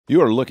You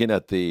are looking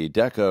at the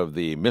deck of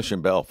the Mission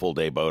Belle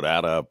full-day boat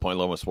out of Point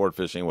Loma Sport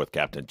Fishing with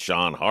Captain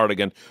Sean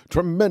Hardigan.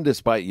 Tremendous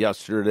bite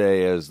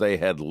yesterday as they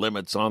had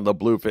limits on the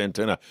bluefin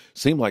tuna.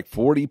 Seemed like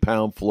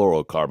 40-pound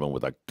fluorocarbon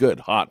with a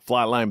good hot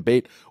flatline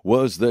bait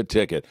was the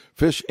ticket.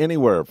 Fish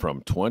anywhere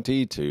from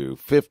 20 to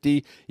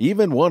 50,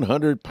 even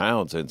 100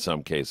 pounds in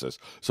some cases.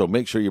 So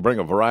make sure you bring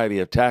a variety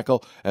of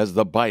tackle as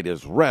the bite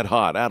is red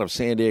hot out of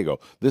San Diego.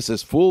 This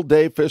is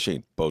full-day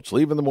fishing. Boats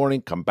leave in the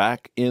morning, come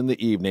back in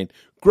the evening.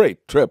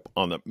 Great trip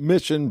on the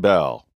Mission Belle.